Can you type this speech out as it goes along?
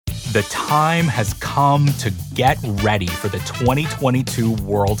The time has come to get ready for the 2022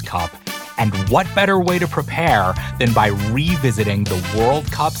 World Cup. And what better way to prepare than by revisiting the World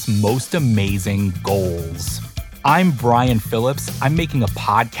Cup's most amazing goals? I'm Brian Phillips. I'm making a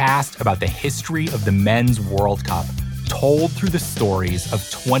podcast about the history of the Men's World Cup, told through the stories of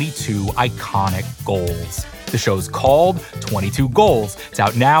 22 iconic goals. The show's called 22 Goals. It's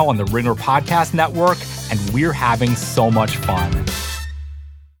out now on the Ringer Podcast Network, and we're having so much fun.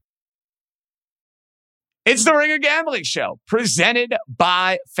 It's the Ringer Gambling Show, presented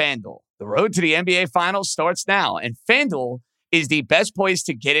by FanDuel. The road to the NBA Finals starts now, and FanDuel is the best place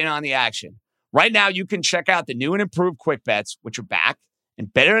to get in on the action. Right now, you can check out the new and improved Quick Bets, which are back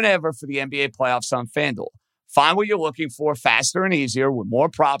and better than ever for the NBA playoffs on FanDuel. Find what you're looking for faster and easier with more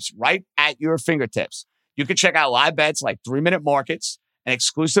props right at your fingertips. You can check out live bets like 3-minute markets and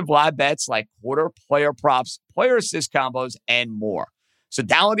exclusive live bets like quarter player props, player assist combos, and more. So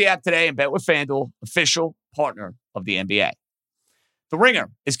download the app today and bet with FanDuel, official partner of the NBA. The Ringer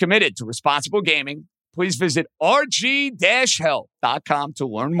is committed to responsible gaming. Please visit rg-help.com to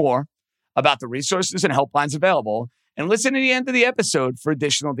learn more about the resources and helplines available, and listen to the end of the episode for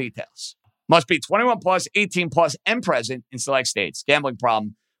additional details. Must be 21 plus, 18 plus, and present in select states. Gambling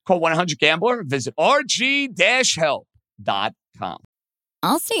problem? Call 1-800-GAMBLER. Visit rg-help.com.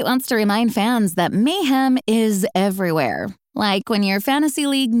 Allstate wants to remind fans that mayhem is everywhere. Like when your fantasy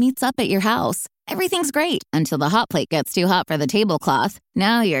league meets up at your house. Everything's great until the hot plate gets too hot for the tablecloth.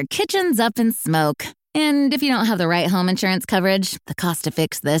 Now your kitchen's up in smoke. And if you don't have the right home insurance coverage, the cost to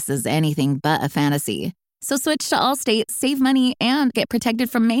fix this is anything but a fantasy. So switch to Allstate, save money, and get protected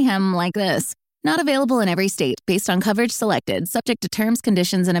from mayhem like this. Not available in every state based on coverage selected, subject to terms,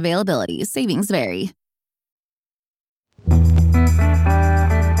 conditions, and availability. Savings vary.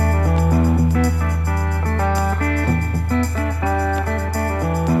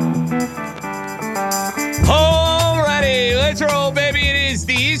 Alrighty, let's roll, baby. It is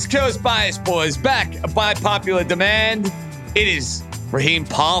the East Coast Bias Boys, back by popular demand. It is Raheem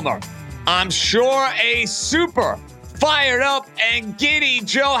Palmer. I'm sure a super fired up and giddy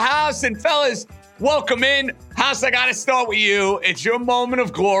Joe House. And fellas, welcome in. House, I got to start with you. It's your moment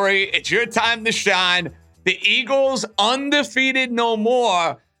of glory. It's your time to shine. The Eagles undefeated no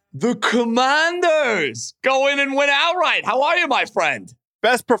more. The Commanders go in and win outright. How are you, my friend?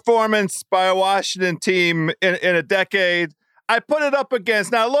 Best performance by a Washington team in a decade. I put it up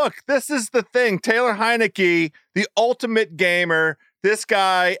against, now look, this is the thing. Taylor Heinicke, the ultimate gamer. This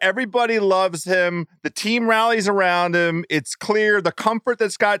guy, everybody loves him. The team rallies around him. It's clear the comfort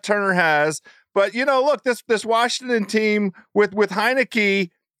that Scott Turner has. But, you know, look, this Washington team with Heinicke,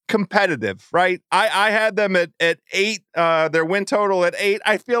 competitive, right? I had them at 8, their win total at 8.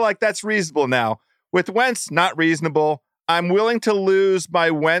 I feel like that's reasonable now. With Wentz, not reasonable. I'm willing to lose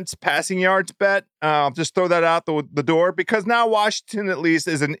my Wentz passing yards bet. I'll just throw that out the door, because now Washington at least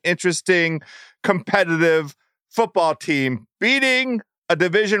is an interesting, competitive football team, beating a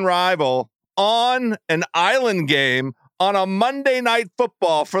division rival on an island game on a Monday Night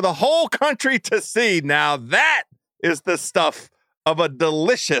Football for the whole country to see. Now that is the stuff of a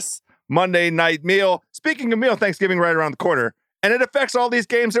delicious Monday night meal. Speaking of meal, Thanksgiving right around the corner, and it affects all these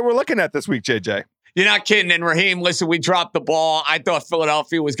games that we're looking at this week, JJ. You're not kidding. And Raheem, listen, we dropped the ball. I thought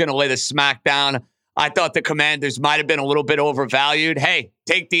Philadelphia was going to lay the smack down. I thought the Commanders might have been a little bit overvalued. Hey,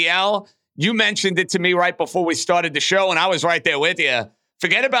 take the L. You mentioned it to me right before we started the show, and I was right there with you.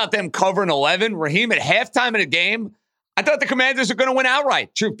 Forget about them covering 11. Raheem, at halftime of the game, I thought the Commanders were going to win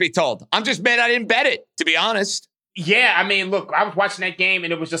outright, truth be told. I'm just mad I didn't bet it, to be honest. Yeah, I mean, look, I was watching that game,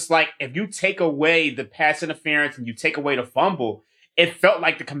 and it was just like, if you take away the pass interference and you take away the fumble, it felt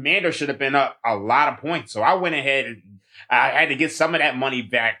like the Commanders should have been up a lot of points. So I went ahead and I had to get some of that money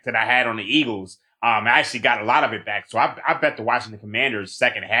back that I had on the Eagles. I actually got a lot of it back. So I bet the Washington Commanders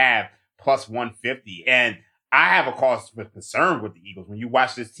second half plus 150. And I have a cause for concern with the Eagles. When you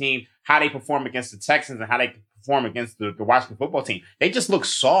watch this team, how they perform against the Texans and how they perform against the Washington football team, they just look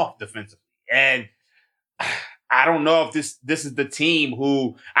soft defensively. And I don't know if this is the team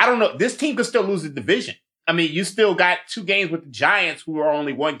who, I don't know, this team could still lose the division. I mean, you still got 2 games with the Giants, who are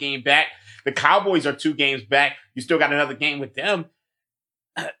only 1 game back. The Cowboys are 2 games back. You still got another game with them.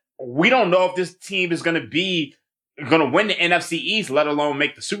 We don't know if this team is going to win the NFC East, let alone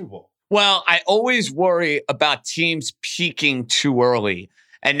make the Super Bowl. Well, I always worry about teams peaking too early.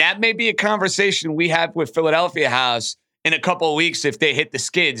 And that may be a conversation we have with Philadelphia House in a couple of weeks if they hit the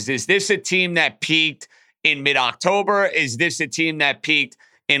skids. Is this a team that peaked in mid-October? Is this a team that peaked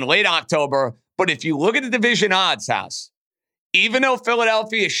in late October? But if you look at the division odds, House, even though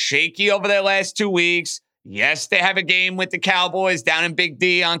Philadelphia is shaky over their last 2 weeks, Yes, they have a game with the Cowboys down in Big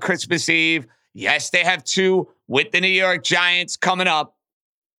D on Christmas Eve. Yes, they have 2 with the New York Giants coming up.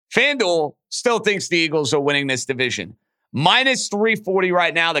 FanDuel still thinks the Eagles are winning this division. Minus 340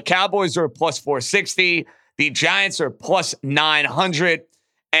 right now. The Cowboys are plus 460. The Giants are plus 900.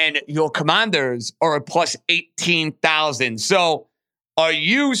 And your Commanders are plus 18,000. So are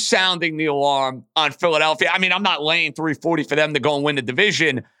you sounding the alarm on Philadelphia? I mean, I'm not laying 340 for them to go and win the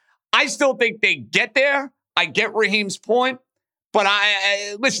division. I still think they get there. I get Raheem's point. But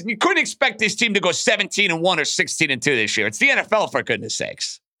listen, you couldn't expect this team to go 17-1 or 16-2 this year. It's the NFL, for goodness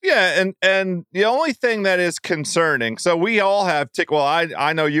sakes. Yeah, and the only thing that is concerning, so we all have tickets. Well,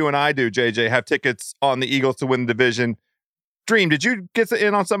 I know you and I do, JJ, have tickets on the Eagles to win the division. Dream, did you get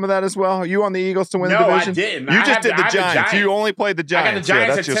in on some of that as well? Are you on the Eagles to win the division? No, I didn't. You just did the Giants. You only played the Giants. I got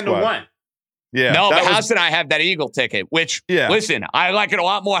the Giants at 10-1. Yeah. No, but House and I have that Eagle ticket, which, yeah. Listen, I like it a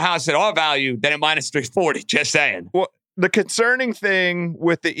lot more House at our value than at minus 340, just saying. Well, the concerning thing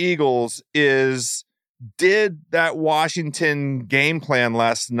with the Eagles is, did that Washington game plan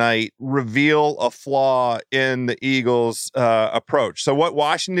last night reveal a flaw in the Eagles' approach? So what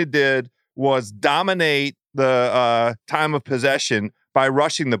Washington did was dominate the time of possession by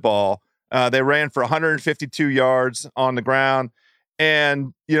rushing the ball. They ran for 152 yards on the ground.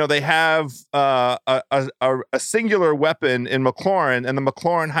 And, they have a singular weapon in McLaurin, and the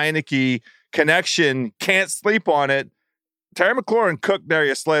McLaurin-Heineke connection, can't sleep on it. Terry McLaurin cooked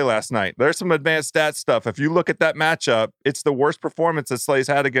Darius Slay last night. There's some advanced stat stuff. If you look at that matchup, it's the worst performance that Slay's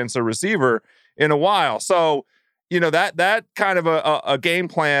had against a receiver in a while. So, that kind of a game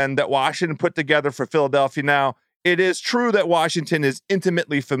plan that Washington put together for Philadelphia. Now, it is true that Washington is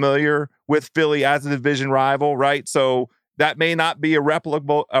intimately familiar with Philly as a division rival, right? So that may not be a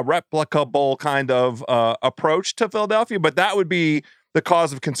replicable kind of approach to Philadelphia, but that would be the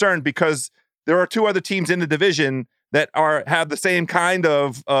cause of concern, because there are 2 other teams in the division that have the same kind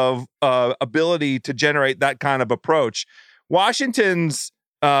of ability to generate that kind of approach. Washington's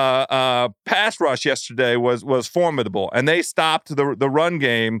pass rush yesterday was formidable, and they stopped the run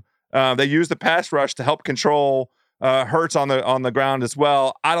game. They used the pass rush to help control Hurts on the ground as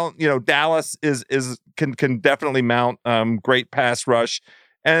well. Dallas can definitely mount great pass rush,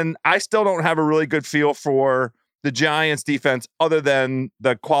 and I still don't have a really good feel for the Giants defense other than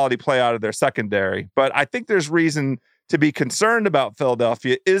the quality play out of their secondary. But I think there's reason to be concerned about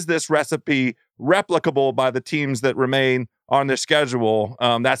Philadelphia. Is this recipe replicable by the teams that remain on their schedule?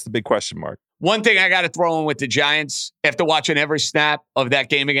 That's the big question mark. One thing I got to throw in with the Giants, after watching every snap of that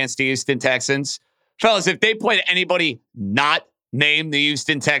game against the Houston Texans, fellas, if they played anybody not named the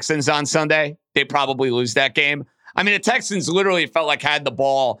Houston Texans on Sunday, they probably lose that game. I mean, the Texans literally felt like had the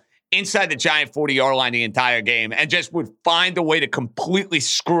ball inside the Giant 40-yard line the entire game and just would find a way to completely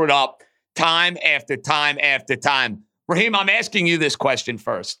screw it up time after time after time. Raheem, I'm asking you this question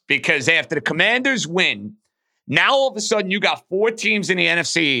first, because after the Commanders win, now all of a sudden you got 4 teams in the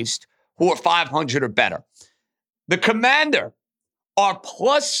NFC East who are 500 or better. The Commander are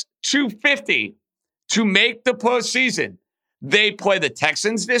plus 250 to make the postseason. They play the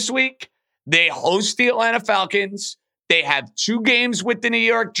Texans this week. They host the Atlanta Falcons. They have 2 games with the New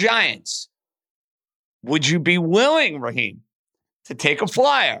York Giants. Would you be willing, Raheem, to take a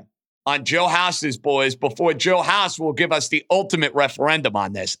flyer on Joe House's boys before Joe House will give us the ultimate referendum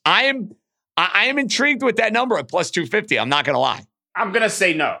on this? I am intrigued with that number at plus 250. I'm not going to lie. I'm going to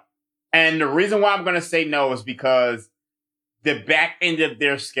say no. And the reason why I'm going to say no is because the back end of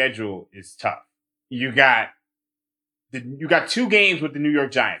their schedule is tough. You got 2 games with the New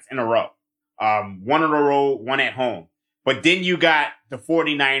York Giants in a row. One on the road, 1 at home. But then you got the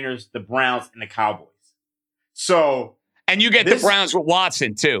 49ers, the Browns, and the Cowboys. So, and you get the Browns with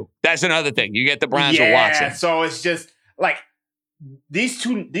Watson too. That's another thing. You get the Browns with Watson. Yeah, so it's just like these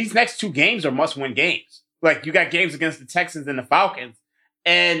next 2 games are must-win games. Like, you got games against the Texans and the Falcons.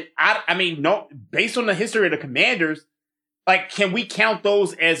 And I mean, no, based on the history of the Commanders, like, can we count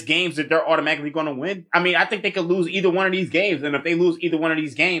those as games that they're automatically going to win? I mean, I think they could lose either one of these games, and if they lose either one of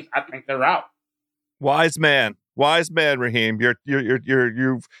these games, I think they're out. Wise man, Raheem.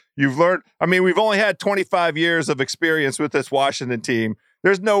 You've learned. I mean, we've only had 25 years of experience with this Washington team.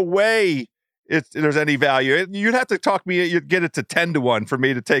 There's no way there's any value. You'd have to talk me. You'd get it to 10-1 for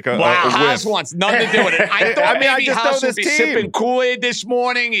me to take a House whiff. wants nothing to do with it. I thought maybe I House would be sipping Kool-Aid this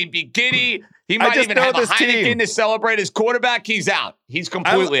morning. He'd be giddy. He might even have a Heineken to celebrate his quarterback. He's out. He's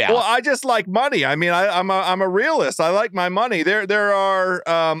completely out. Well, I just like money. I mean, I'm a realist. I like my money. There are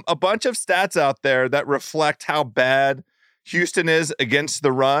a bunch of stats out there that reflect how bad Houston is against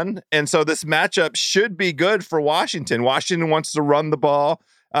the run, and so this matchup should be good for Washington. Washington wants to run the ball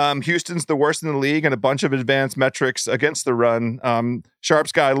Houston's the worst in the league and a bunch of advanced metrics against the run.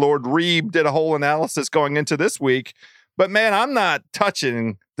 Sharps guy Lord Reeb did a whole analysis going into this week. But, man, I'm not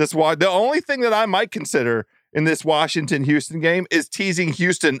touching this. The only thing that I might consider in this Washington-Houston game is teasing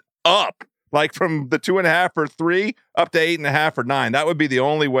Houston up, like from the 2.5 or 3 up to 8.5 or 9. That would be the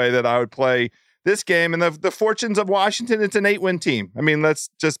only way that I would play this game. And the fortunes of Washington, it's an 8-win team. I mean, let's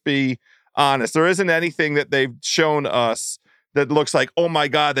just be honest. There isn't anything that they've shown us that looks like, oh, my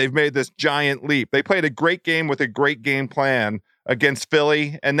God, they've made this giant leap. They played a great game with a great game plan against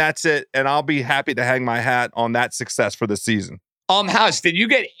Philly, and that's it. And I'll be happy to hang my hat on that success for the season. House, did you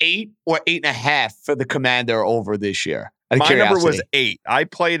get 8 or 8.5 for the Commander over this year? My number was 8. I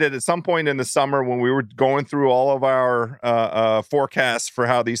played it at some point in the summer when we were going through all of our forecasts for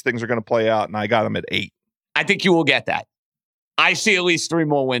how these things are going to play out, and I got them at 8. I think you will get that. I see at least 3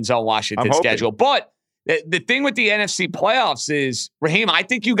 more wins on Washington's schedule. But the thing with the NFC playoffs is, Raheem, I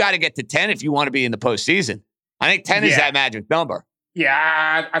think you got to get to 10 if you want to be in the postseason. I think 10 is that magic number.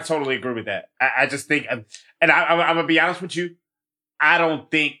 Yeah, I totally agree with that. I just think, and I'm going to be honest with you, I don't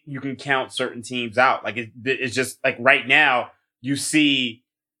think you can count certain teams out. Like, it's just like right now, you see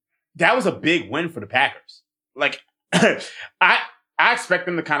that was a big win for the Packers. Like, I expect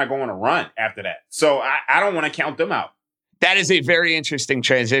them to kind of go on a run after that. So I don't want to count them out. That is a very interesting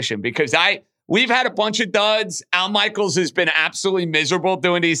transition because we've had a bunch of duds. Al Michaels has been absolutely miserable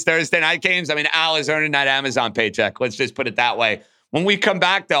doing these Thursday night games. I mean, Al is earning that Amazon paycheck. Let's just put it that way. When we come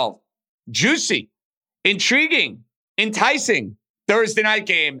back, though, juicy, intriguing, enticing Thursday night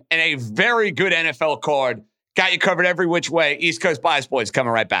game and a very good NFL card. Got you covered every which way. East Coast Bias Boys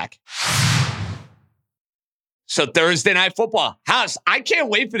coming right back. So Thursday night football. House, I can't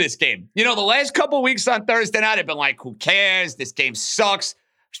wait for this game. You know, the last couple of weeks on Thursday night, I've been like, who cares? This game sucks.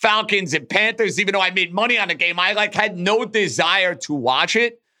 Falcons and Panthers, even though I made money on the game, I had no desire to watch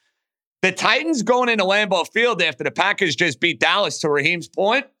it. The Titans going into Lambeau Field after the Packers just beat Dallas, to Raheem's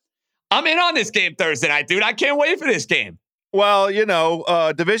point. I'm in on this game Thursday night, dude. I can't wait for this game. Well, you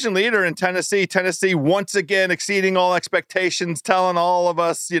know, division leader in Tennessee once again exceeding all expectations, telling all of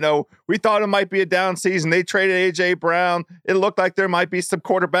us, you know, we thought it might be a down season. They traded A.J. Brown. It looked like there might be some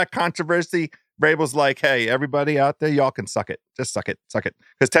quarterback controversy. Vrabel's like, hey, everybody out there, y'all can suck it. Just suck it.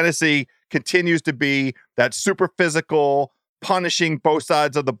 Because Tennessee continues to be that super physical, punishing both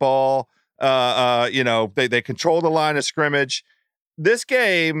sides of the ball. You know, they control the line of scrimmage. This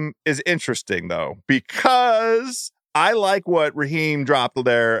game is interesting, though, because I like what Raheem dropped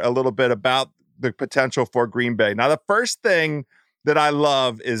there a little bit about the potential for Green Bay. Now, the first thing that I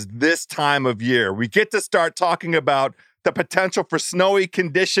love is this time of year. We get to start talking about the potential for snowy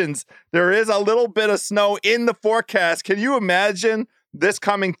conditions. There is a little bit of snow in the forecast. Can you imagine this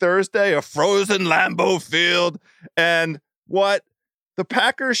coming Thursday, a frozen Lambeau Field? And what the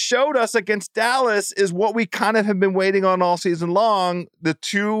Packers showed us against Dallas is what we kind of have been waiting on all season long, the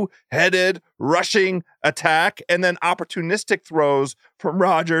two-headed rushing attack and then opportunistic throws from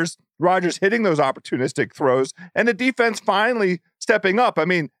Rodgers. Rodgers hitting those opportunistic throws and the defense finally stepping up. I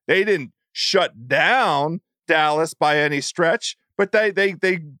mean, they didn't shut down Dallas by any stretch, but they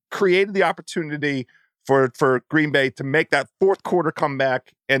created the opportunity for Green Bay to make that fourth quarter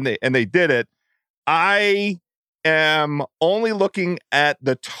comeback, and they did it. I am only looking at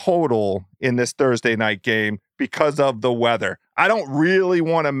the total in this Thursday night game because of the weather. I don't really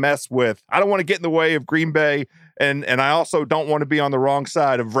want to I don't want to get in the way of Green Bay, and I also don't want to be on the wrong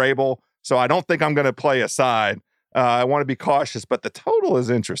side of Vrabel, so I don't think I'm going to play a side. I want to be cautious, but the total is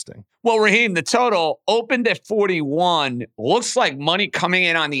interesting. Well, Raheem, the total opened at 41. Looks like money coming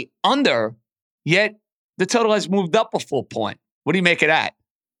in on the under, yet the total has moved up a full point. What do you make of that?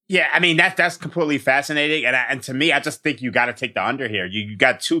 Yeah, I mean, that's completely fascinating. And to me, I just think you got to take the under here. You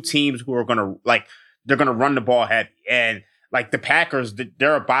got two teams who are going to, they're going to run the ball heavy. And, the Packers,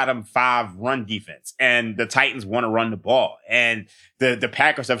 they're a bottom 5 run defense. And the Titans want to run the ball. And the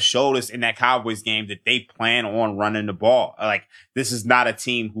Packers have showed us in that Cowboys game that they plan on running the ball. This is not a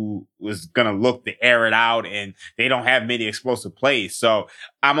team who was going to look to air it out, and they don't have many explosive plays. So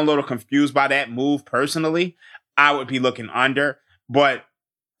I'm a little confused by that move personally. I would be looking under. But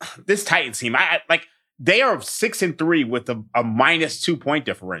this Titans team, they are 6-3 with a -2 point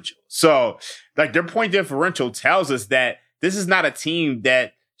differential. So their point differential tells us that this is not a team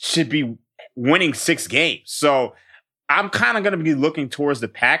that should be winning 6 games. So I'm kind of going to be looking towards the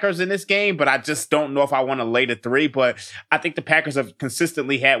Packers in this game, but I just don't know if I want to lay the 3. But I think the Packers have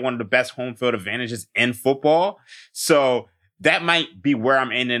consistently had one of the best home field advantages in football. So that might be where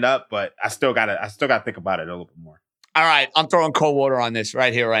I'm ending up, but I still got to think about it a little bit more. All right, I'm throwing cold water on this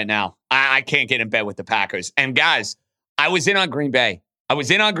right here, right now. I can't get in bed with the Packers. And guys, I was in on Green Bay. I was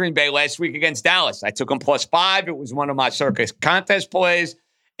in on Green Bay last week against Dallas. I took them +5. It was one of my circus contest plays.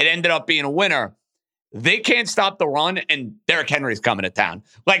 It ended up being a winner. They can't stop the run, and Derrick Henry's coming to town.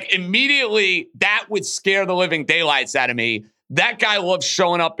 Like, immediately, that would scare the living daylights out of me. That guy loves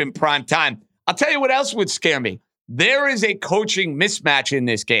showing up in prime time. I'll tell you what else would scare me. There is a coaching mismatch in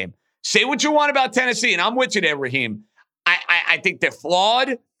this game. Say what you want about Tennessee, and I'm with you there, Raheem. I think they're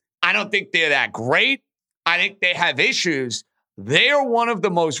flawed. I don't think they're that great. I think they have issues. They are one of the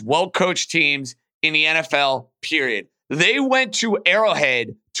most well-coached teams in the NFL, period. They went to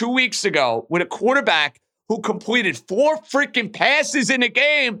Arrowhead 2 weeks ago with a quarterback who completed 4 freaking passes in the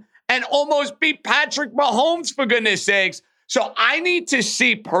game and almost beat Patrick Mahomes, for goodness sakes. So I need to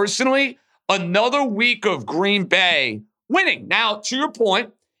see, personally, another week of Green Bay winning. Now, to your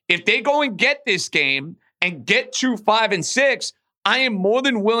point, if they go and get this game and get to 5-6, I am more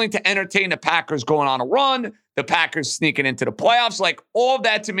than willing to entertain the Packers going on a run, the Packers sneaking into the playoffs. Like, all of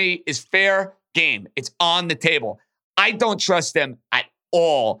that to me is fair game. It's on the table. I don't trust them at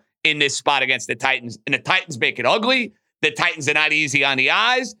all in this spot against the Titans. And the Titans make it ugly. The Titans are not easy on the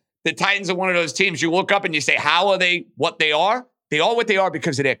eyes. The Titans are one of those teams you look up and you say, how are they what they are? They are what they are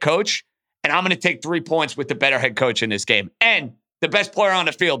because of their coach. And I'm going to take 3 points with the better head coach in this game. And the best player on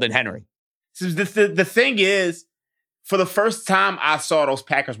the field in Henry. So the thing is, for the first time, I saw those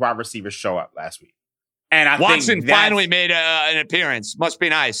Packers wide receivers show up last week. And I Watson think finally made an appearance. Must be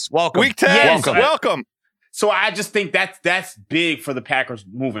nice. Welcome. Week 10. Welcome. So I just think that's big for the Packers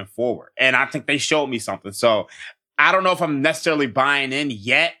moving forward. And I think they showed me something. So I don't know if I'm necessarily buying in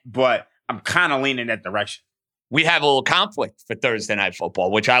yet, but I'm kind of leaning that direction. We have a little conflict for Thursday Night Football,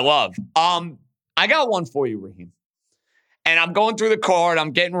 which I love. I got one for you, Raheem. And I'm going through the card.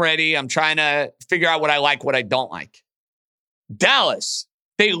 I'm getting ready. I'm trying to figure out what I like, what I don't like. Dallas,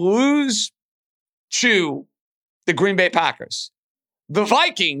 they lose to the Green Bay Packers. The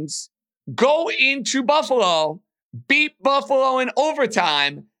Vikings go into Buffalo, beat Buffalo in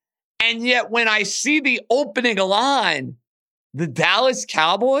overtime, and yet when I see the opening line, the Dallas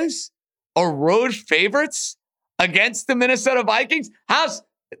Cowboys are road favorites against the Minnesota Vikings.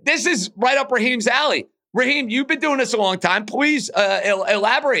 This is right up Raheem's alley. Raheem, you've been doing this a long time. Please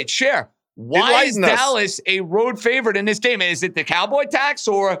elaborate, share. Why is Dallas a road favorite in this game? Is it the Cowboy tax,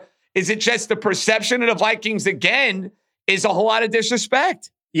 or is it just the perception of the Vikings again is a whole lot of disrespect?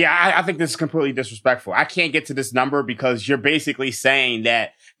 Yeah, I think this is completely disrespectful. I can't get to this number because you're basically saying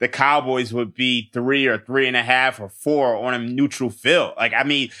that the Cowboys would be 3 or 3.5 or 4 on a neutral field. Like, I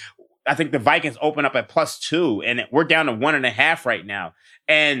mean, I think the Vikings open up at +2, and we're down to 1.5 right now.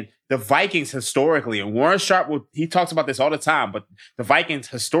 And the Vikings historically, and Warren Sharp, he talks about this all the time, but the Vikings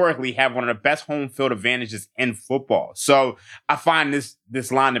historically have one of the best home field advantages in football. So I find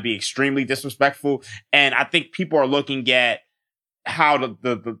this line to be extremely disrespectful. And I think people are looking at how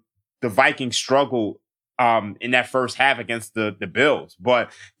the Vikings struggle in that first half against the Bills.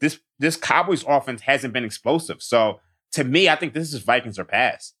 But this Cowboys offense hasn't been explosive. So to me, I think this is Vikings or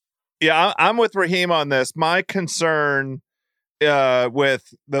pass. Yeah, I'm with Raheem on this. My concern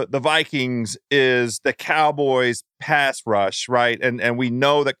with the Vikings is the Cowboys pass rush, right? And we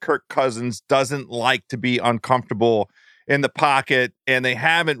know that Kirk Cousins doesn't like to be uncomfortable in the pocket, and the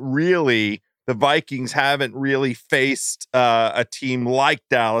Vikings haven't really faced a team like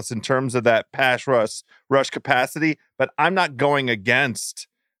Dallas in terms of that pass rush capacity. But I'm not going against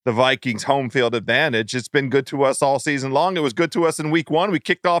the Vikings' home field advantage. It's been good to us all season long. It was good to us in week 1. We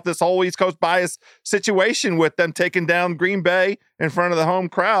kicked off this whole East Coast bias situation with them taking down Green Bay in front of the home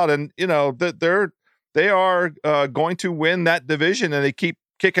crowd. And, you know, they are going to win that division, and they keep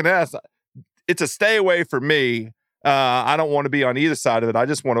kicking ass. It's a stay away for me. I don't want to be on either side of it. I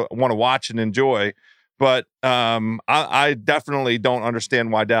just want to watch and enjoy. But I definitely don't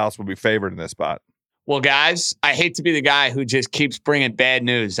understand why Dallas would be favored in this spot. Well, guys, I hate to be the guy who just keeps bringing bad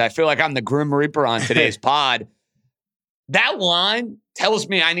news. I feel like I'm the Grim Reaper on today's pod. That line tells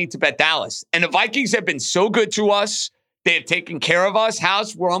me I need to bet Dallas. And the Vikings have been so good to us. They have taken care of us.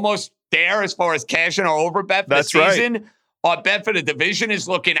 House, we're almost there as far as cashing our over bet for the season. Right. Our bet for the division is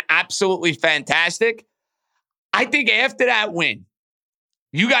looking absolutely fantastic. I think after that win,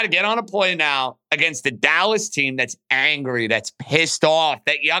 you got to get on a play now against the Dallas team that's angry, that's pissed off,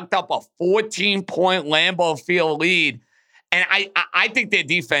 that yucked up a 14-point Lambeau Field lead. And I think their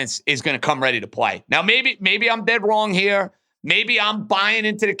defense is going to come ready to play. Now, maybe I'm dead wrong here. Maybe I'm buying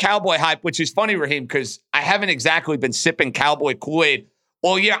into the Cowboy hype, which is funny, Raheem, because I haven't exactly been sipping Cowboy Kool-Aid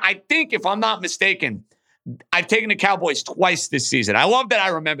all year. I think, if I'm not mistaken, I've taken the Cowboys twice this season. I love that I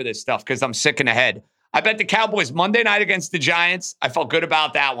remember this stuff because I'm sick in the head. I bet the Cowboys Monday night against the Giants. I felt good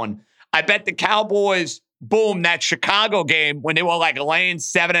about that one. I bet the Cowboys boom, that Chicago game when they were like laying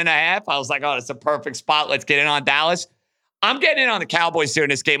 7.5. I was like, oh, it's a perfect spot. Let's get in on Dallas. I'm getting in on the Cowboys here in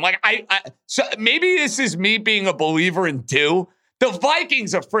this game. Like so maybe this is me being a believer in due. The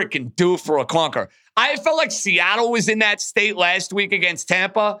Vikings are freaking due for a clunker. I felt like Seattle was in that state last week against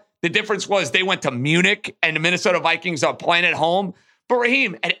Tampa. The difference was they went to Munich and the Minnesota Vikings are playing at home. But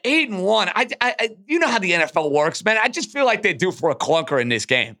Raheem, at 8-1, I you know how the NFL works, man. I just feel like they're due for a clunker in this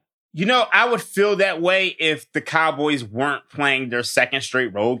game. You know, I would feel that way if the Cowboys weren't playing their second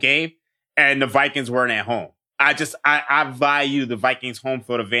straight road game and the Vikings weren't at home. I value the Vikings home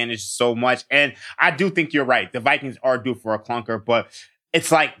field advantage so much. And I do think you're right. The Vikings are due for a clunker, but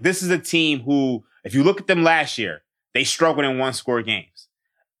it's like this is a team who, if you look at them last year, they struggled in one-score games.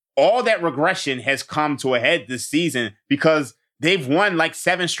 All that regression has come to a head this season because they've won like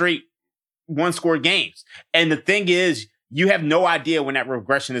 7 straight one-score games. And the thing is, you have no idea when that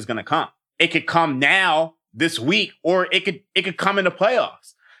regression is going to come. It could come now, this week, or it could come in the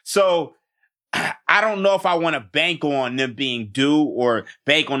playoffs. So I don't know if I want to bank on them being due or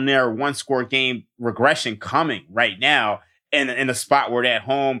bank on their one-score game regression coming right now in a spot where they're at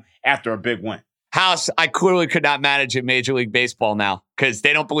home after a big win. House, I clearly could not manage in Major League Baseball now because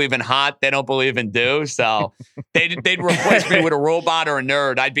they don't believe in hot. They don't believe in due. So they'd replace me with a robot or a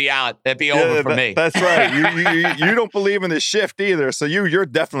nerd. I'd be out. That'd be over for me. That's right. You don't believe in the shift either. So you're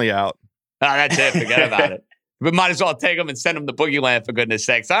definitely out. Oh, that's it. Forget about it. We might as well take them and send them to Boogie Land, for goodness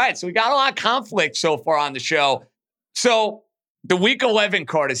sakes. All right, so we got a lot of conflict so far on the show. So the Week 11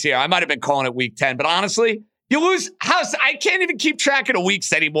 card is here. I might have been calling it Week 10, but honestly, you lose. House, I can't even keep track of the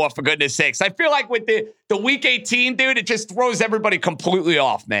weeks anymore, for goodness sakes. I feel like with the Week 18, dude, it just throws everybody completely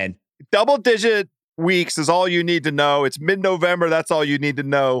off, man. Double-digit weeks is all you need to know. It's mid-November. That's all you need to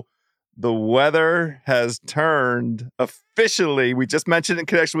know. The weather has turned officially. We just mentioned in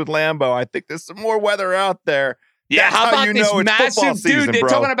connection with Lambeau. I think there's some more weather out there. Yeah, That's how about you this know massive, season, dude? They're bro.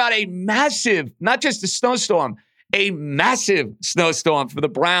 talking about a massive, not just a snowstorm, a massive snowstorm for the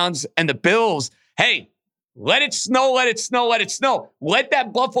Browns and the Bills. Hey, let it snow, let it snow, let it snow. Let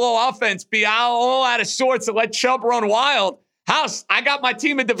that Buffalo offense be all out of sorts and let Chubb run wild. House, I got my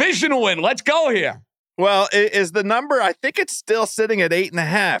team a divisional win. Let's go here. Well, is the number, I think it's still sitting at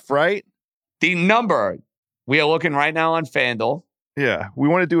 8.5, right? The number, we are looking right now on FanDuel. Yeah, we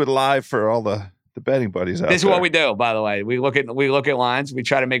want to do it live for all the betting buddies out there. This is what we do, by the way. We look at lines. We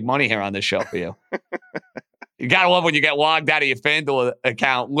try to make money here on this show for you. You got to love when you get logged out of your FanDuel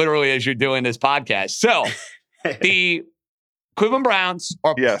account literally as you're doing this podcast. So the Cleveland Browns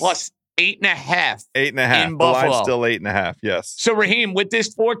are plus 8.5. 8.5. In Buffalo. The line's still 8.5, yes. So, Raheem, with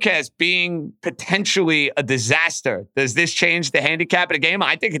this forecast being potentially a disaster, does this change the handicap of the game?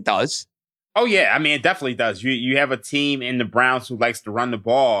 I think it does. Oh, yeah. I mean, it definitely does. You have a team in the Browns who likes to run the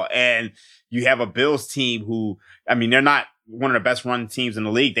ball, and you have a Bills team who, I mean, they're not one of the best run teams in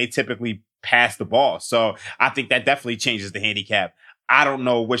the league. They typically pass the ball. So I think that definitely changes the handicap. I don't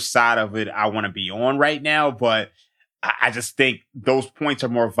know which side of it I want to be on right now, but I just think those points are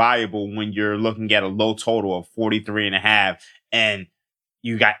more valuable when you're looking at a low total of 43.5 and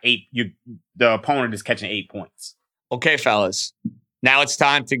you got the opponent is catching 8 points. Okay, fellas. Now it's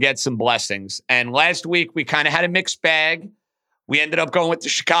time to get some blessings. And last week, we kind of had a mixed bag. We ended up going with the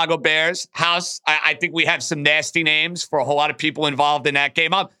Chicago Bears. House, I think we have some nasty names for a whole lot of people involved in that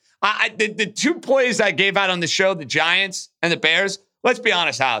game. The 2 plays I gave out on the show, the Giants and the Bears, let's be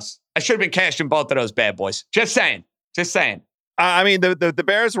honest, House, I should have been cashing both of those bad boys. Just saying. I mean, the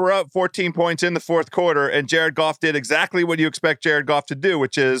Bears were up 14 points in the fourth quarter, and Jared Goff did exactly what you expect Jared Goff to do,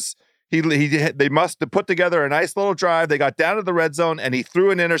 which is they must have put together a nice little drive. They got down to the red zone, and he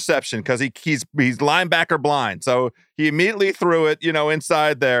threw an interception because he's linebacker blind. So he immediately threw it,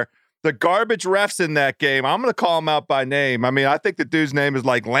 inside there. The garbage refs in that game, I'm going to call him out by name. I mean, I think the dude's name is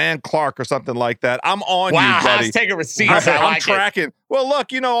like Land Clark or something like that. I'm on you, buddy. Wow, taking receipts. I'm tracking. It. Well, look,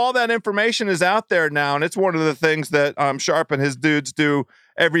 all that information is out there now, and it's one of the things that Sharp and his dudes do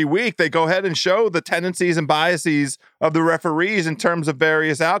every week. They go ahead and show the tendencies and biases of the referees in terms of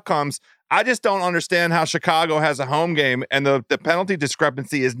various outcomes. I just don't understand how Chicago has a home game and the penalty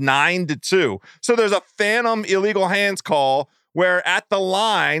discrepancy is 9-2. So there's a phantom illegal hands call where at the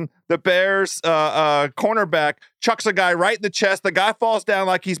line, the Bears cornerback chucks a guy right in the chest. The guy falls down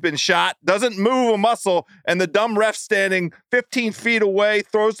like he's been shot, doesn't move a muscle, and the dumb ref standing 15 feet away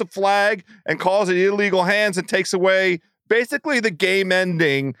throws the flag and calls it illegal hands and takes away basically the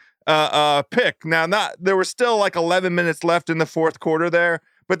game-ending pick. Now, there was still like 11 minutes left in the fourth quarter there,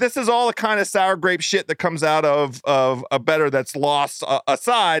 But this is all the kind of sour grape shit that comes out of a better that's lost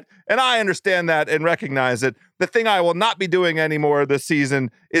aside. And I understand that and recognize it. The thing I will not be doing anymore this season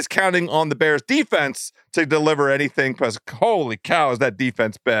is counting on the Bears defense to deliver anything, because holy cow, is that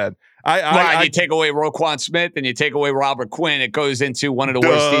defense bad. You take away Roquan Smith and you take away Robert Quinn, it goes into one of the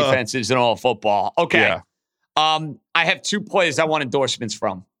worst defenses in all of football. Okay. Yeah. I have 2 players I want endorsements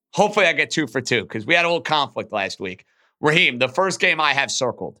from. Hopefully I get 2 for 2 because we had a little conflict last week. Raheem, the first game I have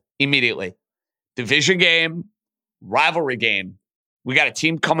circled immediately. Division game, rivalry game. We got a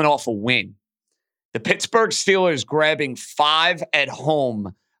team coming off a win. The Pittsburgh Steelers grabbing 5 at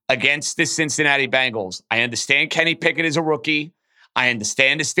home against the Cincinnati Bengals. I understand Kenny Pickett is a rookie. I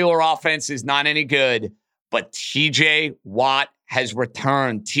understand the Steeler offense is not any good, but TJ Watt has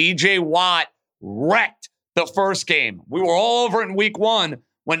returned. TJ Watt wrecked the first game. We were all over it in week 1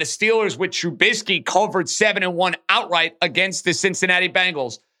 when the Steelers with Trubisky covered 7-1 outright against the Cincinnati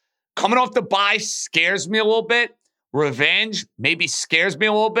Bengals. Coming off the bye scares me a little bit. Revenge maybe scares me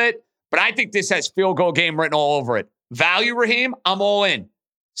a little bit, but I think this has field goal game written all over it. Value, Raheem, I'm all in.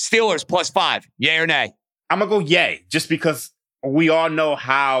 Steelers +5, yay or nay? I'm going to go yay, just because we all know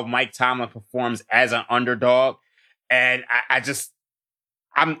how Mike Tomlin performs as an underdog. And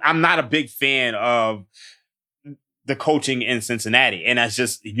I'm not a big fan of the coaching in Cincinnati. And that's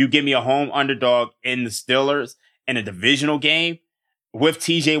just, you give me a home underdog in the Steelers in a divisional game with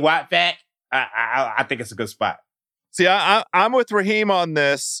TJ Watt back, I think it's a good spot. See, I'm with Raheem on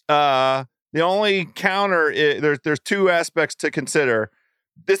this. The only counter is there's 2 aspects to consider.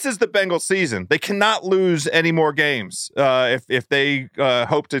 This is the Bengals season. They cannot lose any more games if they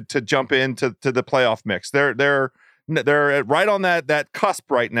hope to jump into the playoff mix. They're right on that cusp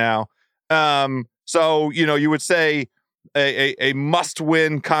right now. So, you would say a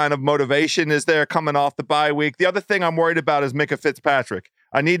must-win kind of motivation is there coming off the bye week. The other thing I'm worried about is Minkah Fitzpatrick.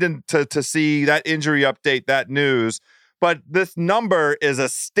 I need to see that injury update, that news. But this number is a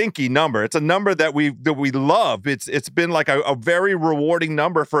stinky number. It's a number that we love. It's been like a very rewarding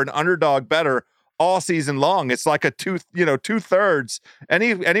number for an underdog bettor all season long. It's like a 2/3,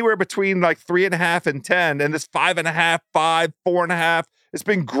 anywhere between like 3.5 and 10, and this 5.5, 5, 4.5. It's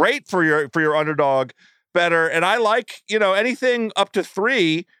been great for your underdog bettor. And I like anything up to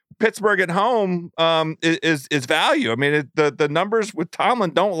 3. Pittsburgh at home is value. I mean, the numbers with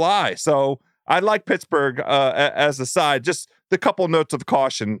Tomlin don't lie. So I like Pittsburgh as a side. Just the couple notes of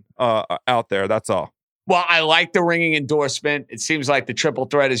caution out there. That's all. Well, I like the ringing endorsement. It seems like the triple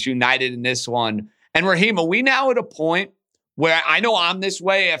threat is united in this one. And Raheem, are we now at a point where I know I'm this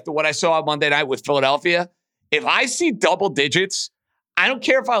way after what I saw on Monday night with Philadelphia? If I see double digits, I don't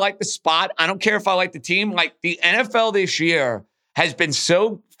care if I like the spot. I don't care if I like the team. Like the NFL this year has been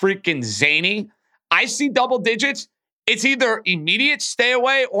so freaking zany. I see double digits. It's either immediate stay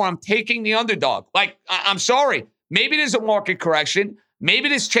away or I'm taking the underdog. Like, I'm sorry. Maybe there's a market correction. Maybe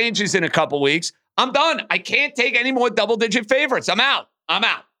this changes in a couple weeks. I'm done. I can't take any more double-digit favorites. I'm out.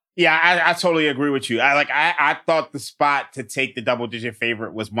 Yeah, I totally agree with you. I thought the spot to take the double-digit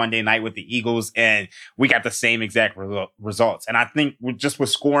favorite was Monday night with the Eagles, and we got the same exact results. And I think just with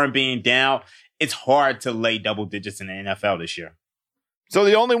scoring being down, it's hard to lay double digits in the NFL this year. So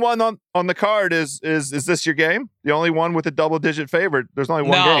the only one on the card is this your game? The only one with a double-digit favorite? There's only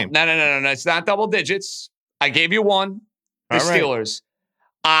one game. No. It's not double digits. I gave you one. The Steelers.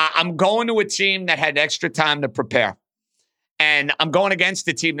 I'm going to a team that had extra time to prepare. And I'm going against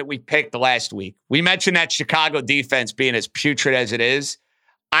the team that we picked last week. We mentioned that Chicago defense being as putrid as it is.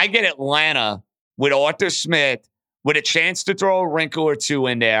 I get Atlanta with Arthur Smith with a chance to throw a wrinkle or 2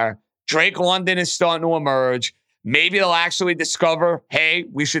 in there. Drake London is starting to emerge. Maybe they'll actually discover, hey,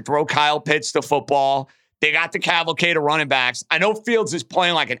 we should throw Kyle Pitts the football. They got the cavalcade of running backs. I know Fields is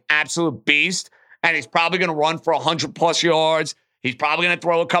playing like an absolute beast, and he's probably going to run for 100+ yards. He's probably going to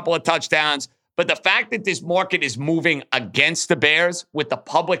throw a couple of touchdowns. But the fact that this market is moving against the Bears with the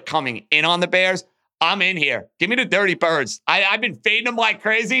public coming in on the Bears, I'm in here. Give me the Dirty Birds. I've been fading them like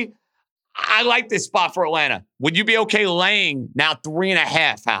crazy. I like this spot for Atlanta. Would you be okay laying now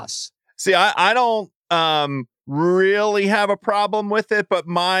 3.5, House? See, I don't really have a problem with it, but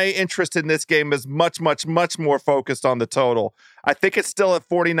my interest in this game is much, much, much more focused on the total. I think it's still at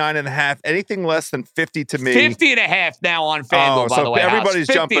 49.5. Anything less than 50 to me. 50.5 now on FanDuel, by the way. Everybody's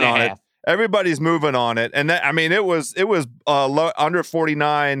jumping on it. Everybody's moving on it. And that, I mean, it was low, under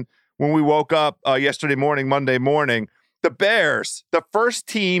 49 when we woke up yesterday morning, Monday morning. The Bears, the first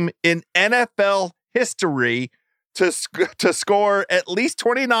team in NFL history to score at least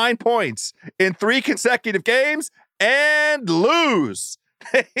 29 points in 3 consecutive games and lose.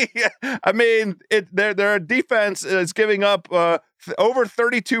 I mean, their defense is giving up over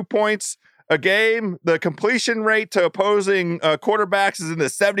 32 points a game. The completion rate to opposing quarterbacks is in the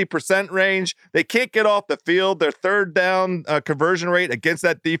 70% range. They can't get off the field. Their third down conversion rate against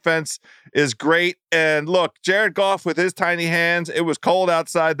that defense is great. And look, Jared Goff with his tiny hands, it was cold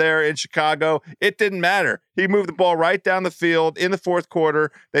outside there in Chicago. It didn't matter. He moved the ball right down the field in the fourth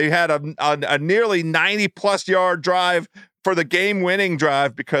quarter. They had a nearly 90-plus yard drive for the game-winning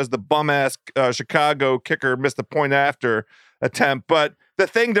drive because the bum-ass Chicago kicker missed the point after attempt. But the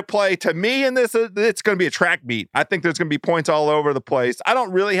thing to play to me in this, it's going to be a track meet. I think there's going to be points all over the place. I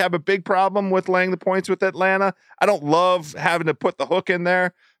don't really have a big problem with laying the points with Atlanta. I don't love having to put the hook in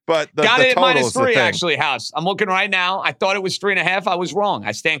there, but the got it at -3 actually, House. I'm looking right now. I thought it was 3.5. I was wrong.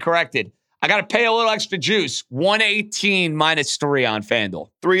 I stand corrected. I got to pay a little extra juice. 118 -3 on FanDuel.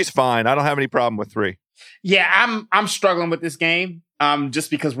 3's fine. I don't have any problem with 3. Yeah, I'm struggling with this game. Just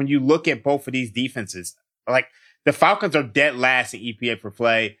because when you look at both of these defenses, like the Falcons are dead last in EPA per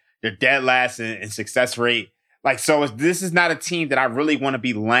play. They're dead last in success rate. Like, so this is not a team that I really want to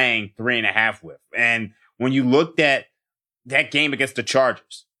be laying 3.5 with. And when you looked at that game against the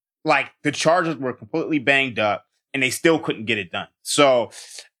Chargers, like the Chargers were completely banged up and they still couldn't get it done. So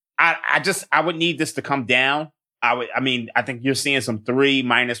I would need this to come down. I think you're seeing some 3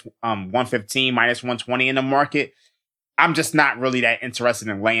 -115, -120 in the market. I'm just not really that interested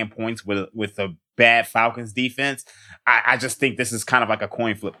in laying points with a bad Falcons defense. I just think this is kind of like a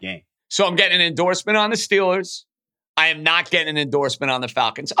coin flip game. So I'm getting an endorsement on the Steelers. I am not getting an endorsement on the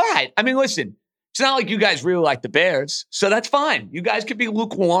Falcons. All right. I mean, listen, it's not like you guys really like the Bears, so that's fine. You guys could be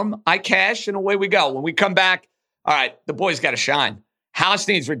lukewarm. I cash, and away we go. When we come back, all right, the boys got to shine. House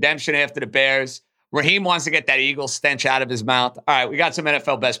needs redemption after the Bears. Raheem wants to get that Eagle stench out of his mouth. All right, we got some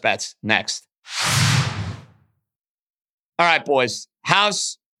NFL best bets next. All right, boys.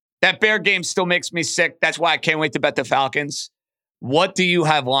 House, that Bear game still makes me sick. That's why I can't wait to bet the Falcons. What do you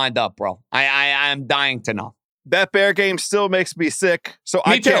have lined up, bro? I'm dying to know. That Bear game still makes me sick, so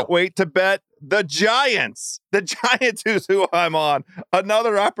I can't wait to bet the Giants. The Giants is who I'm on.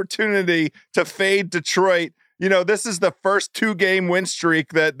 Another opportunity to fade Detroit. You know, this is the first 2-game win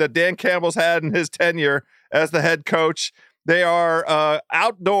streak that Dan Campbell's had in his tenure as the head coach. They are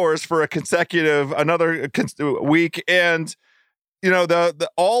outdoors for another week. And, you know,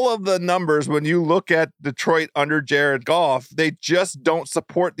 all of the numbers, when you look at Detroit under Jared Goff, they just don't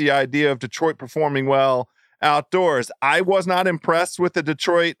support the idea of Detroit performing well outdoors. I was not impressed with the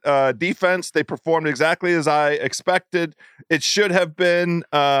Detroit defense. They performed exactly as I expected. It should have been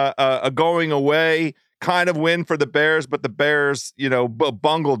a going away kind of win for the Bears, but the Bears, you know,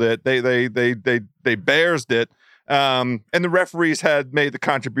 bungled it. They Bearsed it. And the referees had made the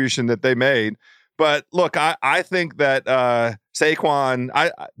contribution that they made. But look, I think that Saquon,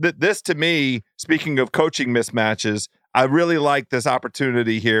 this to me, speaking of coaching mismatches, I really like this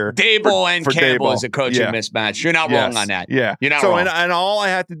opportunity here. Dable and Campbell is a coaching mismatch. You're not wrong on that. Yeah. You're not wrong. And all I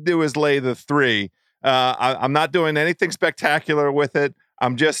have to do is lay the 3. I'm not doing anything spectacular with it.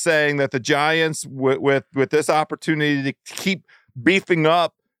 I'm just saying that the Giants, with this opportunity to keep beefing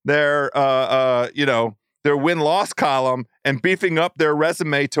up their their win-loss column and beefing up their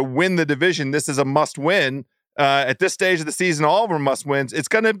resume to win the division, this is a must-win. At this stage of the season, all of them must-wins. It's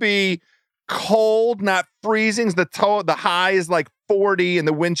going to be cold, not freezing. The high is like 40 and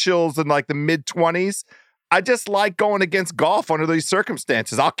the wind chills in like the mid-20s. I just like going against Goff under these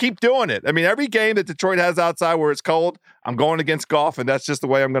circumstances. I'll keep doing it. I mean, every game that Detroit has outside where it's cold, I'm going against Goff, and that's just the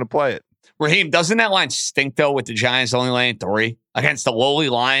way I'm going to play it. Raheem, doesn't that line stink, though, with the Giants only laying 3 against the lowly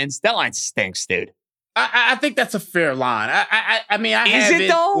Lions? That line stinks, dude. I think that's a fair line. I mean, is it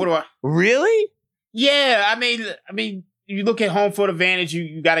though? What do I? Really? Yeah. I mean, you look at home field advantage.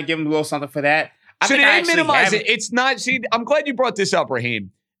 You got to give them a little something for that. So they minimize it. It's not. See, I'm glad you brought this up,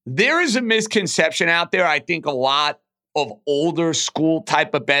 Raheem. There is a misconception out there. I think a lot of older school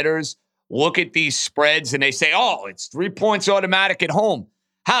type of bettors look at these spreads and they say, "Oh, it's 3 points automatic at home."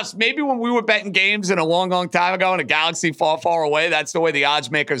 House, maybe when we were betting games in a long, long time ago in a galaxy far, far away, that's the way the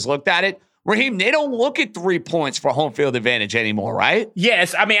odds makers looked at it. Raheem, they don't look at 3 points for home field advantage anymore, right?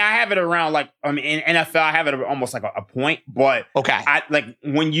 Yes. I mean, I have it around in NFL, I have it almost like a point, but okay.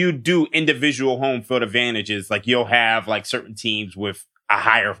 When you do individual home field advantages, like you'll have like certain teams with a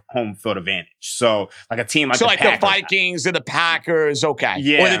higher home field advantage. So like a team like the Vikings or the Packers, okay.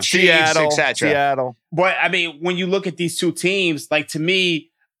 Yeah. Or the Chiefs, etc. Seattle. But I mean, when you look at these two teams, like to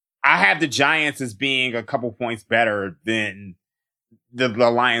me, I have the Giants as being a couple points better than the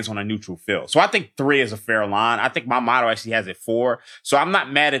Lions on a neutral field. So I think 3 is a fair line. I think my model actually has it 4. So I'm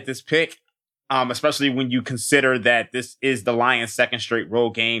not mad at this pick. especially when you consider that this is the Lions' second straight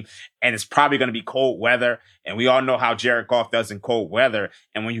road game, and it's probably going to be cold weather. And we all know how Jared Goff does in cold weather.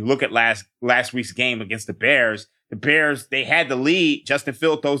 And when you look at last week's game against the Bears, they had the lead. Justin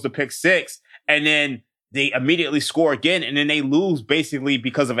Fields throws the pick six, and then they immediately score again, and then they lose basically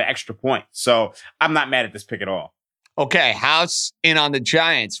because of an extra point. So I'm not mad at this pick at all. Okay, House in on the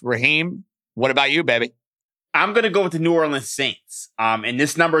Giants. Raheem, what about you, baby? I'm going to go with the New Orleans Saints. And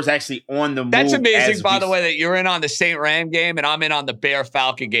this number is actually on the move. That's amazing, by the way, that you're in on the Saint Ram game and I'm in on the Bear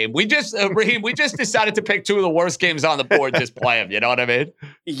Falcon game. We just, Raheem, we just decided to pick two of the worst games on the board. Just play them. You know what I mean?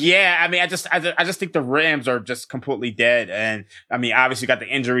 Yeah. I mean, I just think the Rams are just completely dead. And I mean, obviously you got the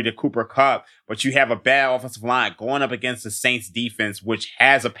injury to Cooper Kupp, but you have a bad offensive line going up against the Saints defense, which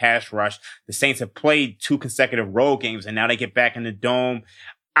has a pass rush. The Saints have played 2 consecutive road games and now they get back in the dome.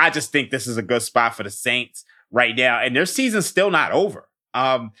 I just think this is a good spot for the Saints right now, and their season's still not over.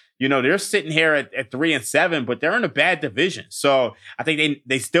 They're sitting here at 3-7, but they're in a bad division. So I think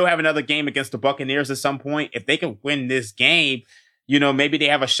they still have another game against the Buccaneers at some point. If they can win this game, maybe they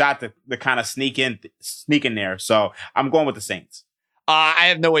have a shot to kind of sneak in there. So I'm going with the Saints. I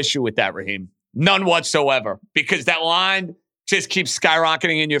have no issue with that, Raheem. None whatsoever, because that line just keeps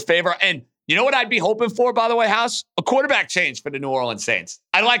skyrocketing in your favor. And you know what I'd be hoping for, by the way, House? A quarterback change for the New Orleans Saints.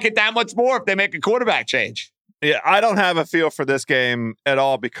 I like it that much more if they make a quarterback change. Yeah, I don't have a feel for this game at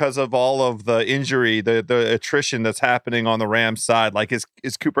all because of all of the injury, the attrition that's happening on the Rams side. Like, is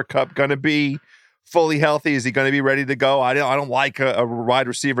Cooper Kupp going to be fully healthy? Is he going to be ready to go? I don't like a wide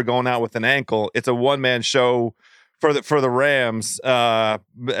receiver going out with an ankle. It's a one-man show for the Rams,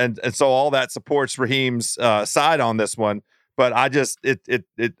 and so all that supports Raheem's side on this one. But I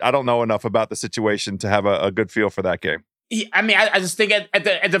don't know enough about the situation to have a good feel for that game. I mean, I just think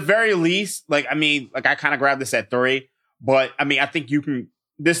at the very least, I kind of grabbed this at 3, but I mean, I think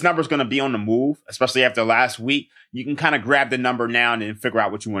this number's going to be on the move, especially after last week. You can kind of grab the number now and then figure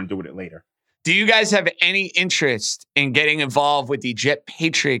out what you want to do with it later. Do you guys have any interest in getting involved with the Jet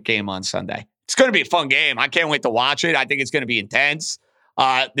Patriot game on Sunday? It's going to be a fun game. I can't wait to watch it. I think it's going to be intense.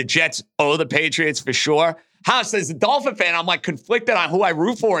 The Jets owe the Patriots for sure. House, as a Dolphin fan, I'm conflicted on who I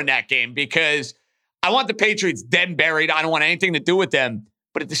root for in that game because I want the Patriots dead and buried. I don't want anything to do with them.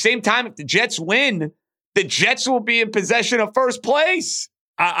 But at the same time, if the Jets win, the Jets will be in possession of first place.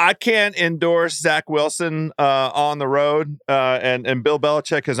 I can't endorse Zach Wilson on the road. And Bill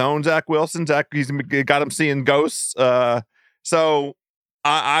Belichick has owned Zach Wilson. He's got him seeing ghosts. So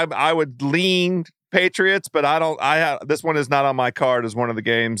I would lean Patriots, but this one is not on my card as one of the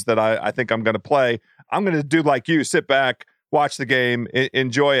games that I think I'm going to play. I'm going to do like you, sit back, watch the game,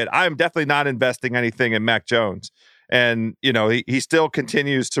 enjoy it. I'm definitely not investing anything in Mac Jones. And, he still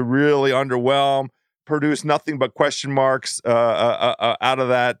continues to really underwhelm, produce nothing but question marks out of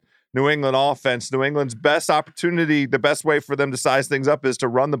that New England offense. New England's best opportunity, the best way for them to size things up is to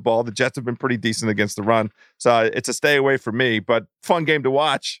run the ball. The Jets have been pretty decent against the run. So it's a stay away for me, but fun game to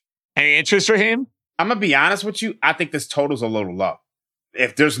watch. Any interest for him? I'm going to be honest with you. I think this total's a little low.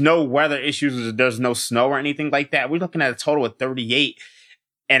 If there's no weather issues, or there's no snow or anything like that, we're looking at a total of 38.5.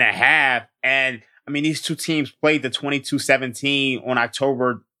 And I mean, these two teams played the 22-17 on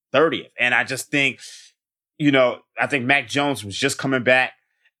October 30th. And I just think, I think Mac Jones was just coming back.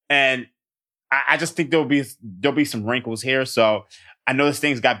 And I just think there'll be some wrinkles here. So I know this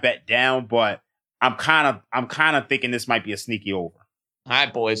thing's got bet down, but I'm kind of thinking this might be a sneaky over. All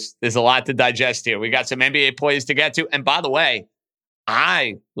right, boys. There's a lot to digest here. We got some NBA plays to get to. And by the way,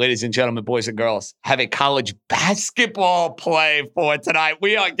 ladies and gentlemen, boys and girls, have a college basketball play for tonight.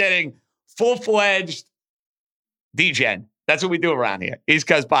 We are getting full-fledged D-Gen. That's what we do around here. East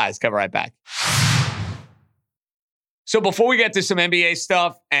Coast Bias. Come right back. So before we get to some NBA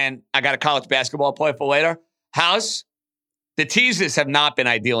stuff, and I got a college basketball play for later, House, the teasers have not been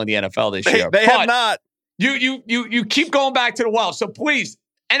ideal in the NFL this year. They have not. You keep going back to the well. So please,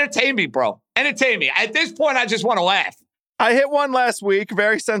 entertain me, bro. Entertain me. At this point, I just want to laugh. I hit one last week.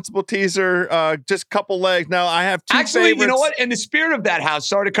 Very sensible teaser. Just a couple legs. Now I have two favorites. You know what? In the spirit of that, House,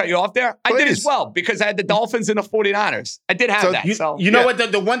 sorry to cut you off there. Please. I did as well because I had the Dolphins and the 49ers. I did have that. You know what?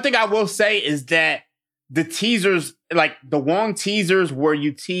 The one thing I will say is that the teasers, like the long teasers where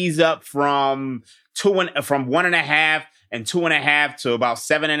you tease up from 1.5 and 2.5 to about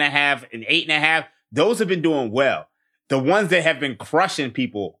 7.5 and 8.5, those have been doing well. The ones that have been crushing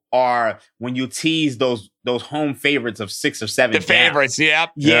people are when you tease those home favorites of 6 or 7. The favorites,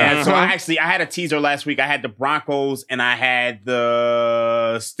 yep. Yeah. So I had a teaser last week. I had the Broncos and I had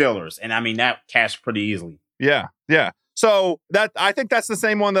the Steelers. And I mean, that cashed pretty easily. Yeah. So I think that's the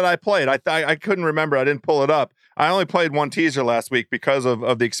same one that I played. I couldn't remember. I didn't pull it up. I only played one teaser last week because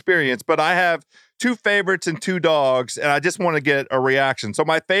of the experience, but I have 2 favorites and 2 dogs, and I just want to get a reaction. So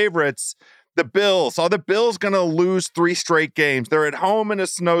my favorites, the Bills. Are the Bills going to lose 3 straight games? They're at home in a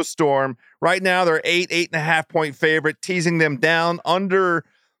snowstorm. Right now, they're 8.5 point favorite, teasing them down under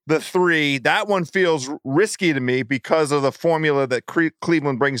the 3. That one feels risky to me because of the formula that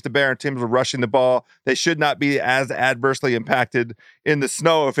Cleveland brings to bear in terms of rushing the ball. They should not be as adversely impacted in the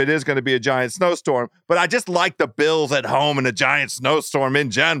snow if it is going to be a giant snowstorm. But I just like the Bills at home in a giant snowstorm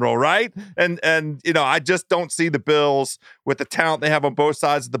in general, right? And I just don't see the Bills with the talent they have on both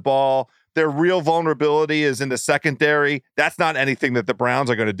sides of the ball. Their real vulnerability is in the secondary. That's not anything that the Browns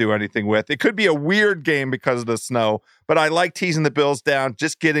are going to do anything with. It could be a weird game because of the snow, but I like teasing the Bills down,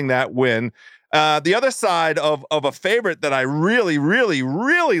 just getting that win. The other side of a favorite that I really, really,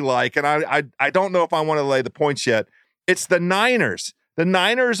 really like, and I don't know if I want to lay the points yet, it's the Niners. The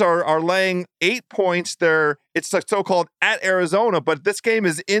Niners are laying 8 points there. It's the so-called at Arizona, but this game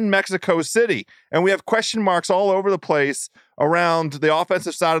is in Mexico City, and we have question marks all over the place around the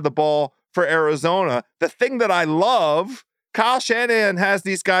offensive side of the ball for Arizona. The thing that I love, Kyle Shanahan has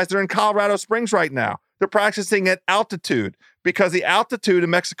these guys, they're in Colorado Springs right now. They're practicing at altitude because the altitude in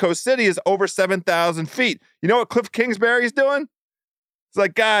Mexico City is over 7,000 feet. You know what Cliff Kingsbury is doing? It's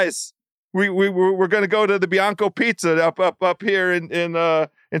like, guys, we're going to go to the Bianco Pizza up here in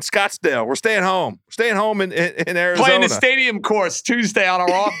Scottsdale. We're staying home. We're staying home in Arizona. Playing the stadium course Tuesday on our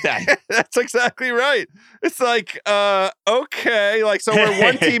off day. That's exactly right. It's like, okay. Like, so where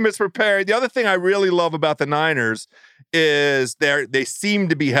one team is prepared. The other thing I really love about the Niners is they seem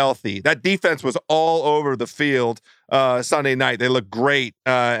to be healthy. That defense was all over the field Sunday night. They look great.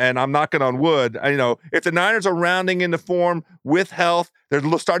 And I'm knocking on wood. If the Niners are rounding into form with health, they're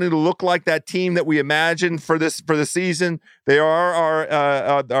starting to look like that team that we imagined for the season. They are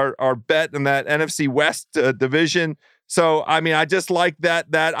our bet in that NFC West division. So, I just like that.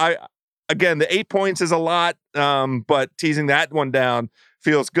 Again, the 8 points is a lot, but teasing that one down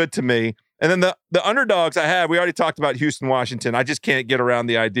feels good to me. And then the underdogs we already talked about Houston, Washington. I just can't get around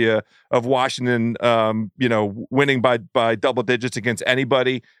the idea of Washington, winning by double digits against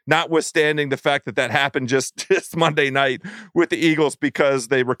anybody, notwithstanding the fact that happened just this Monday night with the Eagles because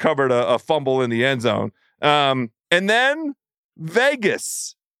they recovered a fumble in the end zone. And then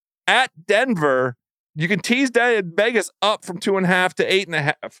Vegas at Denver. You can tease Vegas up from 2.5 to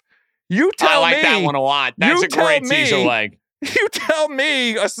 8.5. You tell me. I like that one a lot. That's a great teaser leg. You tell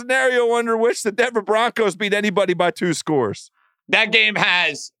me a scenario under which the Denver Broncos beat anybody by 2 scores. That game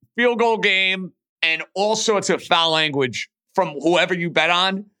has field goal game and all sorts of foul language from whoever you bet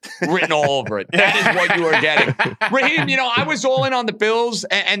on written all over it. That is what you are getting. Raheem, I was all in on the Bills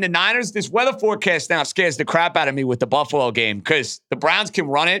and the Niners. This weather forecast now scares the crap out of me with the Buffalo game because the Browns can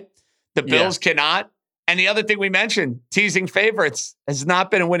run it. The Bills cannot. And the other thing we mentioned, teasing favorites, has not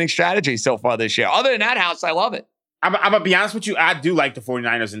been a winning strategy so far this year. Other than that, House, I love it. I'm going to be honest with you. I do like the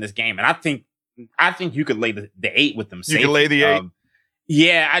 49ers in this game. And I think you could lay the 8 with them. You can lay the 8?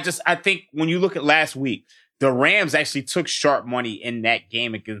 Yeah, I think when you look at last week, the Rams actually took sharp money in that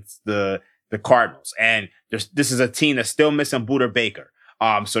game against the Cardinals. And this is a team that's still missing Buda Baker.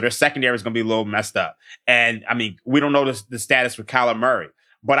 So their secondary is going to be a little messed up. And, we don't know the status with Kyler Murray.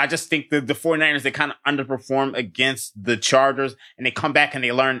 But I just think the 49ers, they kind of underperform against the Chargers. And they come back and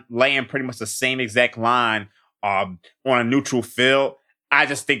they lay in pretty much the same exact line on a neutral field. I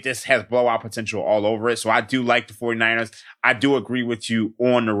just think this has blowout potential all over it. So I do like the 49ers. I do agree with you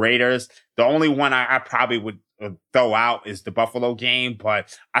on the Raiders. The only one I probably would throw out is the Buffalo game,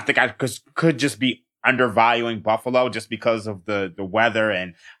 but I think I could just be undervaluing Buffalo just because of the weather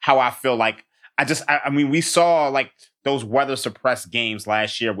and how I feel like we saw like those weather suppressed games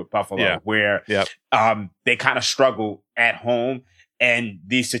last year with Buffalo where they kind of struggle at home in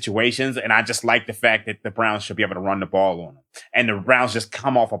these situations. And I just like the fact that the Browns should be able to run the ball on them. And the Browns just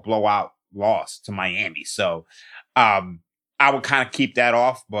come off a blowout loss to Miami. So I would kind of keep that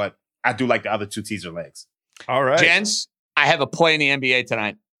off, but I do like the other 2 teaser legs. All right. Gents, I have a play in the NBA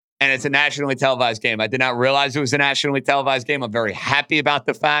tonight, and it's a nationally televised game. I did not realize it was a nationally televised game. I'm very happy about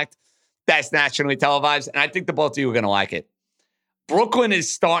the fact that's nationally televised, and I think the both of you are going to like it. Brooklyn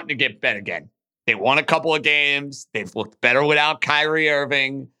is starting to get better again. They won a couple of games. They've looked better without Kyrie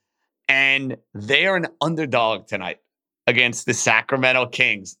Irving. And they are an underdog tonight against the Sacramento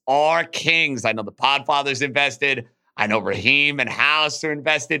Kings. Our Kings. I know the Podfathers invested. I know Raheem and House are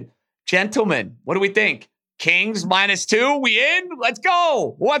invested. Gentlemen, what do we think? Kings -2? We in? Let's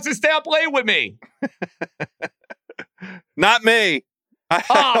go. Who wants to stay up late with me? Not me.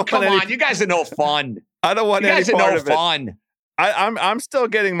 Oh, come on. You guys are no fun. I don't want any part of it. You guys are no fun. I'm still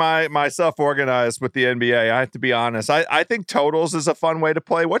getting myself organized with the NBA. I have to be honest. I think totals is a fun way to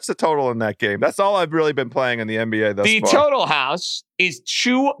play. What's the total in that game? That's all I've really been playing in the NBA thus far. The total house is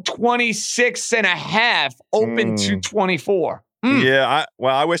 226.5, open 224. Yeah,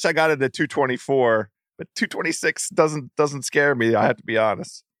 I wish I got it at 224, but 226 doesn't scare me. I have to be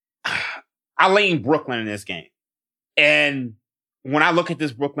honest. I lean Brooklyn in this game. And when I look at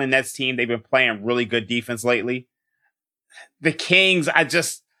this Brooklyn Nets team, they've been playing really good defense lately. The Kings, I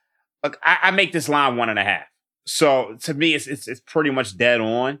make this line 1.5. So to me, it's pretty much dead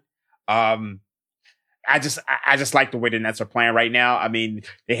on. I just like the way the Nets are playing right now. I mean,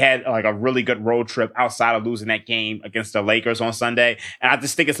 they had like a really good road trip outside of losing that game against the Lakers on Sunday. And I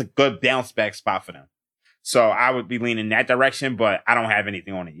just think it's a good bounce back spot for them. So I would be leaning that direction, but I don't have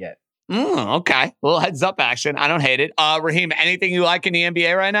anything on it yet. Okay. A little heads up action. I don't hate it. Raheem, anything you like in the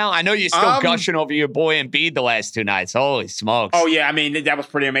NBA right now? I know you're still gushing over your boy Embiid the last 2 nights. Holy smokes. Oh, yeah. I mean, that was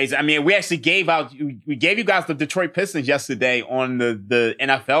pretty amazing. I mean, we actually gave you guys the Detroit Pistons yesterday on the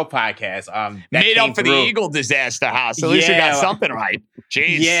NFL podcast. Made up for the Eagle disaster, House. At least we got something right.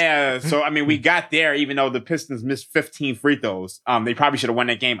 Jeez. Yeah. So, I mean, we got there, even though the Pistons missed 15 free throws. They probably should have won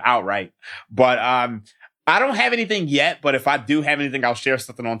that game outright. But I don't have anything yet, but if I do have anything, I'll share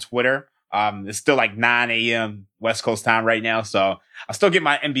something on Twitter. It's still like 9 a.m. West Coast time right now, so I'll still get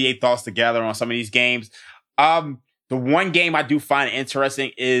my NBA thoughts together on some of these games. The one game I do find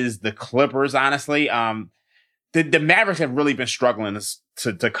interesting is the Clippers, honestly. The Mavericks have really been struggling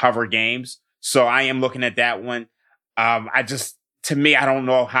to cover games, so I am looking at that one. To me, I don't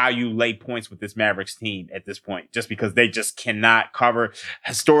know how you lay points with this Mavericks team at this point, just because they just cannot cover.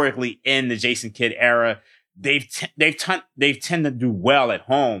 Historically, in the Jason Kidd era, they've tended to do well at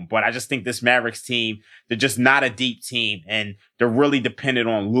home, but I just think this Mavericks team, they're just not a deep team, and they're really dependent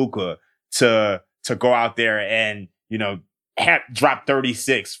on Luka to go out there and, drop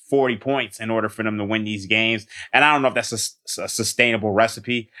 36, 40 points in order for them to win these games. And I don't know if that's a sustainable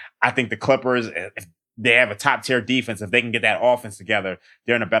recipe. I think the Clippers, if they have a top tier defense, if they can get that offense together,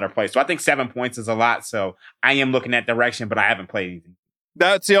 they're in a better place. So I think 7 points is a lot. So I am looking that direction, but I haven't played anything.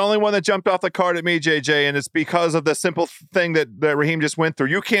 That's the only one that jumped off the card at me, JJ, and it's because of the simple thing that Raheem just went through.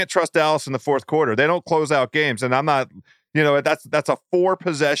 You can't trust Dallas in the fourth quarter. They don't close out games, and I'm not, that's a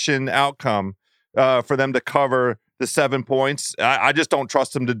 4-possession outcome for them to cover the 7 points. I just don't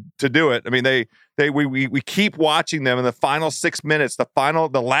trust them to do it. I mean, we keep watching them in the final 6 minutes,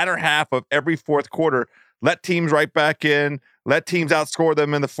 the latter half of every fourth quarter, let teams right back in, let teams outscore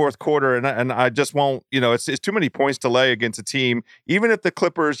them in the fourth quarter, and I just won't. It's too many points to lay against a team. Even if the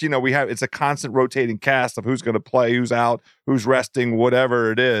Clippers, it's a constant rotating cast of who's going to play, who's out, who's resting,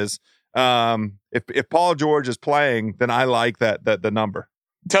 whatever it is. If Paul George is playing, then I like the number.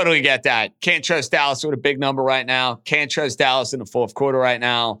 Totally get that. Can't trust Dallas with a big number right now. Can't trust Dallas in the fourth quarter right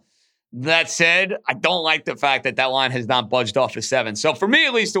now. That said, I don't like the fact that line has not budged off of 7. So for me,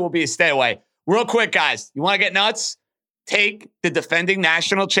 at least, it will be a stay away. Real quick, guys, you want to get nuts? Take the defending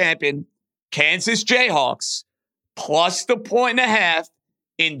national champion, Kansas Jayhawks, plus the 1.5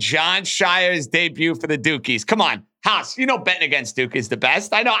 in Jon Scheyer's debut for the Dukies. Come on, Haas, betting against Duke is the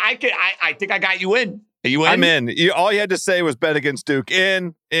best. I know. I think I got you in. Are you in? I'm in. All you had to say was bet against Duke.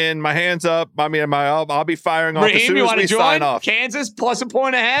 In. My hands up. I mean, I'll be firing off as soon as we sign off. Kansas plus a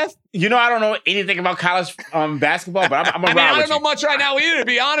 1.5? I don't know anything about college basketball, but I'm a I don't know much right now either, to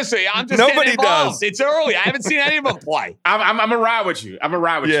be honest with you. I'm just Nobody getting involved. does. It's early. I haven't seen any of them play. I'm a ride with you.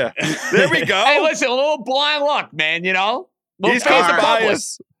 Yeah. There we go. Hey, listen, a little blind luck, man, East Coast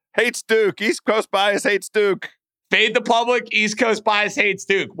bias hates Duke. East Coast bias hates Duke. Fade the public. East Coast bias hates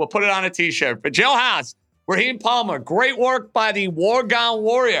Duke. We'll put it on a T-shirt. For Joe House, Raheem Palmer, great work by the War Gone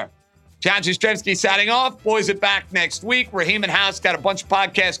Warrior. John Jastrzemski signing off. Boys are back next week. Raheem and House got a bunch of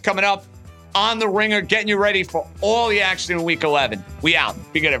podcasts coming up on The Ringer, getting you ready for all the action in Week 11. We out.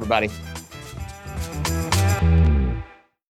 Be good, everybody.